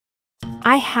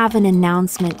I have an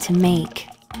announcement to make.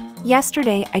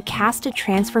 Yesterday, I cast a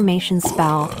transformation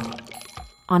spell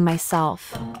on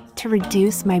myself to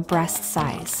reduce my breast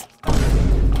size.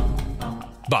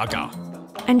 Baga.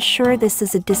 I'm sure this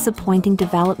is a disappointing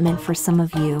development for some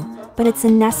of you, but it's a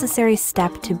necessary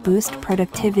step to boost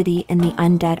productivity in the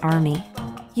undead army.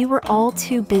 You were all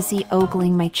too busy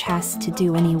ogling my chest to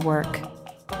do any work.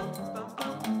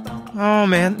 Oh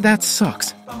man, that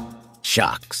sucks.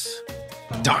 Shucks.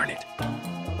 Darn it.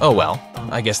 Oh well,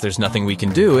 I guess there's nothing we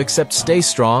can do except stay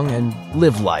strong and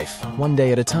live life, one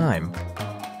day at a time.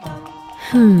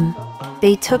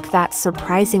 They took that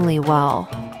surprisingly well.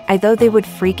 I thought they would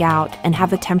freak out and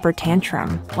have a temper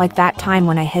tantrum, like that time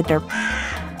when I hid their...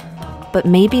 But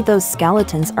maybe those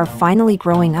skeletons are finally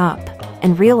growing up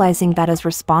and realizing that as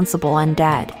responsible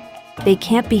undead, they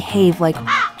can't behave like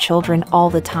children all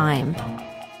the time.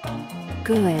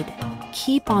 Good.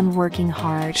 Keep on working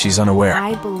hard. She's unaware.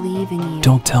 I believe in you.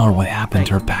 Don't tell her what happened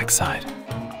to her backside.